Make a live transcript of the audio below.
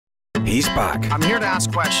He's back. I'm here to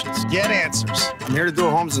ask questions, get answers. I'm here to do a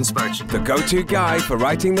Holmes inspection. The go-to guy for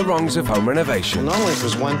righting the wrongs of home renovation. Not only if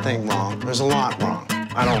there's one thing wrong, there's a lot wrong.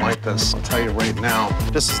 I don't like this. I'll tell you right now,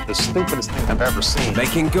 this is the stupidest thing I've ever seen.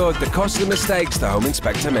 Making good the costly mistakes the home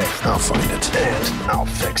inspector made. I'll find it, and I'll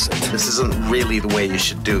fix it. This isn't really the way you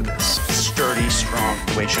should do this. Sturdy, strong,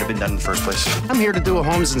 the way it should have been done in the first place. I'm here to do a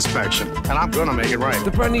Holmes inspection, and I'm gonna make it right.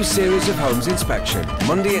 The brand new series of Holmes Inspection,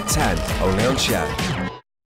 Monday at 10, only on Share.